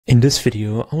In this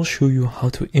video, I will show you how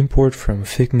to import from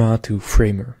Figma to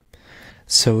Framer.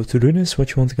 So to do this, what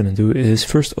you want to do is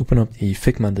first open up the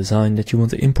Figma design that you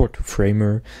want to import to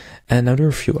Framer. And now there are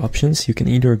a few options. You can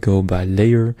either go by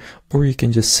layer, or you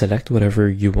can just select whatever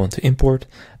you want to import.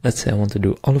 Let's say I want to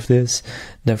do all of this.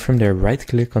 Then from there, right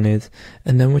click on it.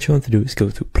 And then what you want to do is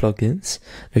go to plugins.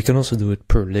 You can also do it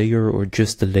per layer or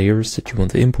just the layers that you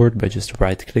want to import by just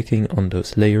right clicking on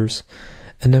those layers.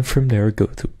 And then from there, go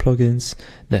to plugins,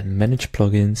 then manage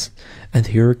plugins. And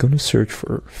here we're going to search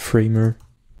for Framer.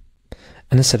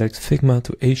 And then select Figma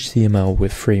to HTML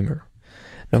with Framer.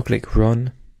 Now click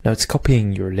run. Now it's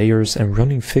copying your layers and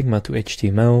running Figma to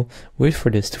HTML. Wait for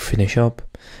this to finish up.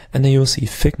 And then you'll see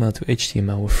Figma to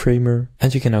HTML with Framer.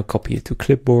 And you can now copy it to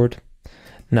clipboard.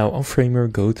 Now on Framer,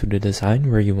 go to the design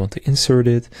where you want to insert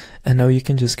it. And now you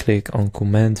can just click on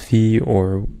Command V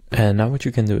and now what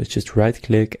you can do is just right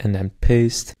click and then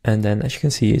paste. And then as you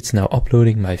can see, it's now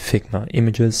uploading my Figma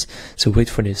images. So wait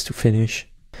for this to finish.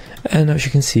 And as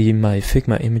you can see, my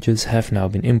Figma images have now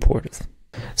been imported.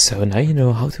 So now you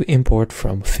know how to import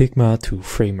from Figma to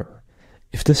Framer.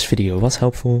 If this video was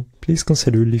helpful, please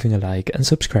consider leaving a like and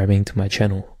subscribing to my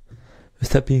channel. With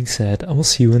that being said, I will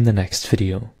see you in the next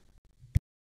video.